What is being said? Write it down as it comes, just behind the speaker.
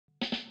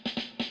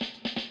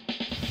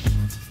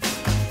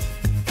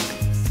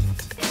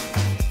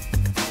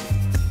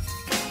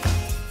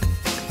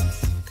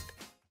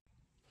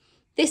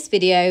This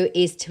video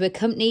is to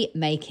accompany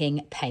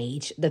making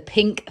Paige, the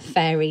pink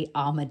fairy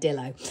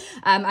armadillo.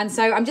 And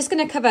so I'm just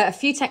going to cover a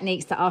few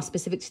techniques that are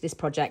specific to this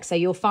project. So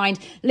you'll find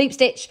loop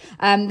stitch,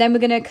 then we're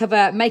going to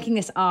cover making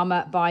this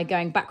armour by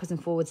going backwards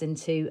and forwards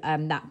into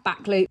that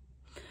back loop.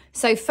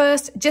 So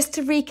first, just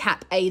to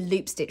recap a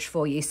loop stitch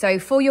for you. So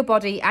for your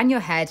body and your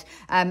head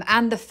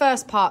and the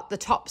first part, the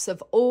tops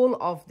of all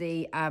of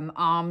the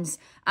arms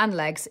and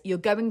legs, you're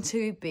going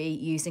to be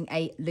using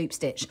a loop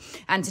stitch.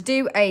 And to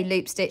do a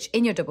loop stitch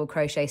in your double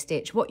crochet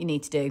stitch, what you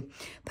need to do,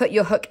 put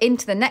your hook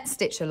into the next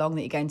stitch along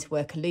that you're going to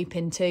work a loop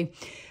into,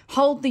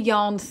 hold the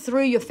yarn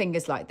through your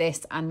fingers like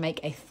this and make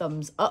a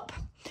thumbs up.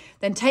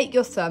 Then take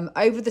your thumb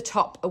over the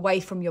top away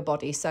from your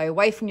body. So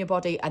away from your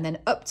body and then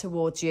up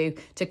towards you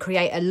to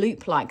create a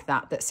loop like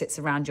that sits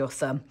around your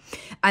thumb.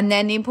 And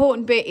then the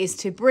important bit is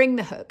to bring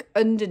the hook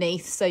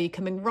underneath. So you're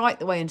coming right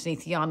the way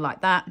underneath the yarn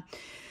like that.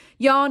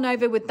 Yarn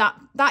over with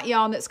that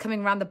yarn that's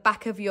coming around the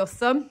back of your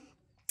thumb.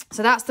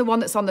 So that's the one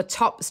that's on the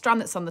top, the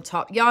strand that's on the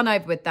top. Yarn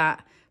over with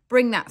that.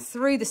 Bring that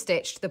through the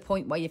stitch to the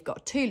point where you've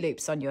got 2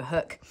 loops on your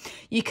hook.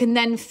 You can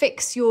then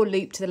fix your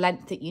loop to the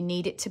length that you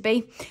need it to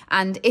be.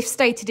 And if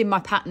stated in my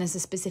pattern as a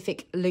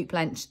specific loop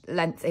length,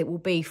 it will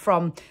be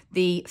from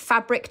the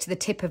fabric to the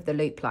tip of the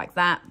loop like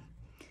that.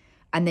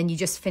 And then you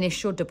just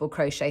finish your double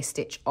crochet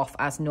stitch off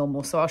as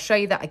normal. So I'll show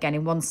you that again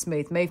in one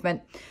smooth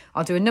movement.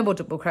 I'll do a normal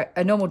double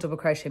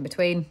crochet in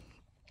between.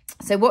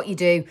 So what you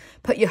do,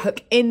 put your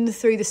hook in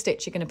through the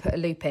stitch you're going to put a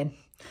loop in.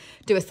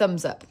 Do a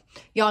thumbs up,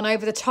 yarn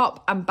over the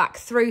top and back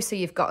through so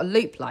you've got a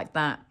loop like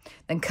that,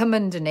 then come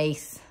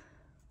underneath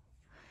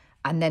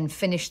and then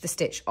finish the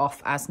stitch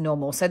off as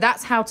normal. So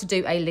that's how to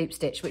do a loop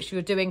stitch, which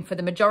you're doing for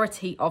the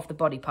majority of the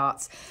body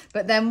parts.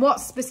 But then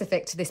what's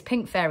specific to this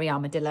pink fairy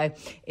armadillo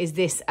is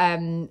this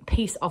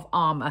piece of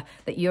armour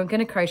that you're going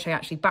to crochet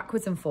actually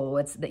backwards and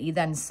forwards that you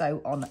then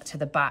sew on to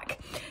the back.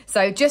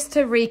 So just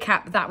to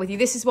recap that with you,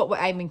 this is what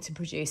we're aiming to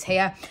produce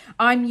here.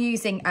 I'm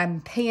using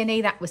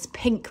peony, that was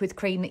pink with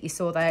cream that you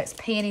saw there. It's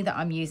peony that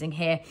I'm using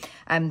here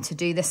to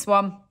do this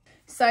one.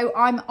 So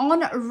I'm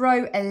on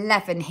row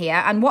 11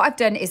 here, and what I've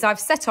done is I've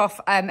set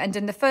off and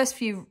done the first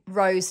few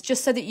rows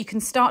just so that you can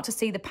start to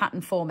see the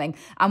pattern forming.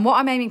 And what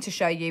I'm aiming to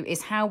show you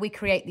is how we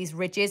create these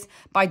ridges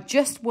by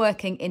just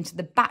working into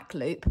the back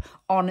loop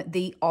on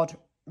the odd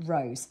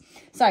rows.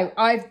 So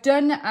I've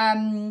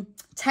done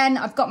 10,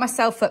 I've got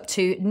myself up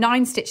to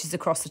 9 stitches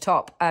across the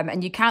top,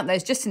 and you count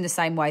those just in the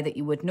same way that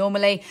you would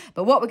normally.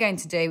 But what we're going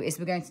to do is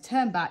we're going to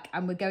turn back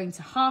and we're going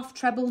to half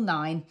treble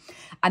 9,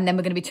 and then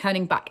we're going to be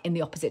turning back in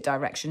the opposite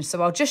direction.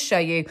 So I'll just show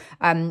you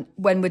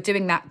when we're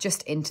doing that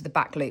just into the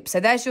back loop. So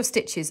there's your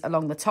stitches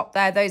along the top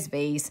there, those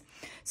V's.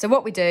 So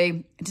what we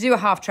do, to do a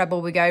half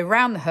treble, we go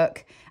round the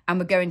hook and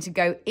we're going to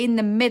go in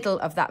the middle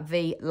of that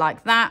V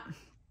like that.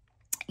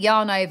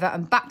 Yarn over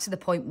and back to the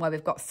point where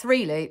we've got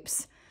 3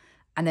 loops,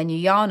 and then you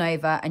yarn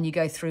over and you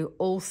go through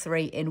all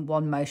 3 in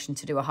one motion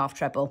to do a half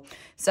treble.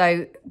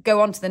 So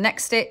go on to the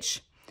next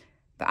stitch.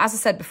 But as I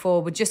said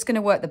before, we're just going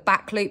to work the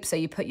back loop. So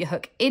you put your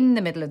hook in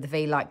the middle of the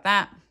V like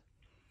that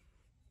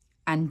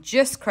and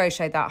just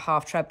crochet that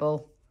half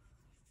treble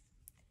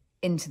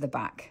into the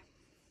back.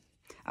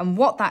 And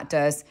what that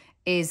does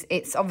is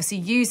it's obviously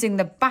using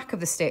the back of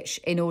the stitch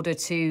in order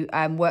to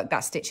work that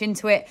stitch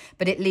into it,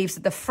 but it leaves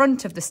the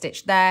front of the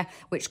stitch there,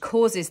 which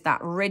causes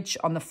that ridge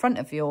on the front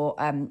of your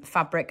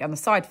fabric and the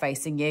side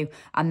facing you,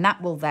 and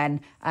that will then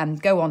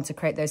go on to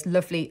create those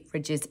lovely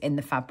ridges in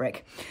the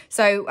fabric.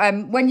 So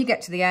when you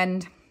get to the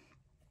end,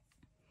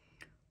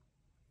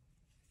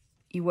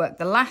 you work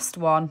the last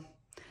one,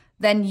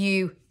 then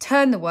you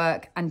turn the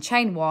work and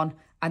chain 1,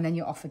 and then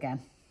you're off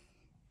again.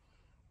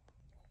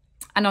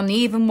 And on the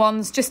even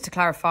ones, just to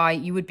clarify,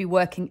 you would be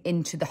working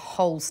into the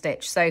whole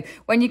stitch. So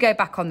when you go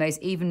back on those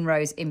even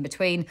rows in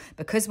between,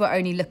 because we're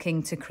only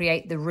looking to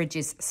create the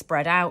ridges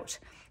spread out,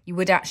 you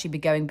would actually be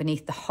going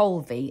beneath the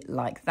whole V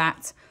like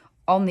that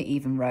on the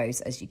even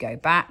rows as you go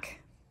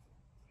back.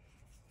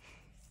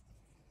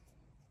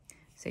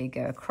 So you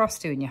go across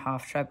doing your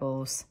half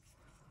trebles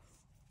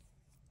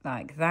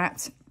like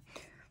that.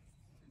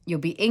 You'll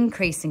be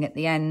increasing at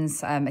the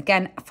ends.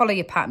 Again, follow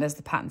your pattern as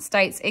the pattern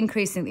states.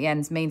 Increasing at the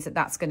ends means that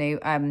that's going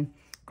to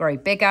grow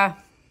bigger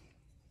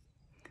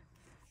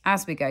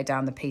as we go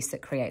down the piece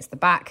that creates the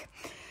back.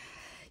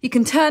 You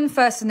can turn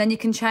first and then you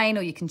can chain,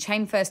 or you can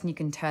chain first and you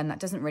can turn. That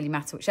doesn't really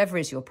matter, whichever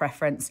is your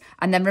preference.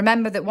 And then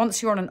remember that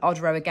once you're on an odd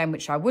row again,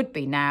 which I would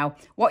be now,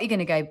 what you're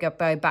going to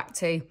go back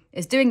to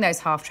is doing those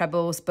half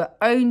trebles, but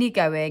only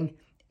going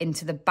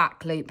into the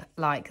back loop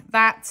like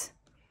that,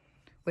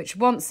 which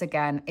once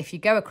again, if you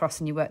go across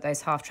and you work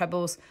those half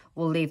trebles,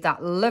 will leave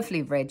that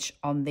lovely ridge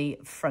on the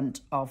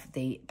front of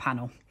the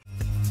panel.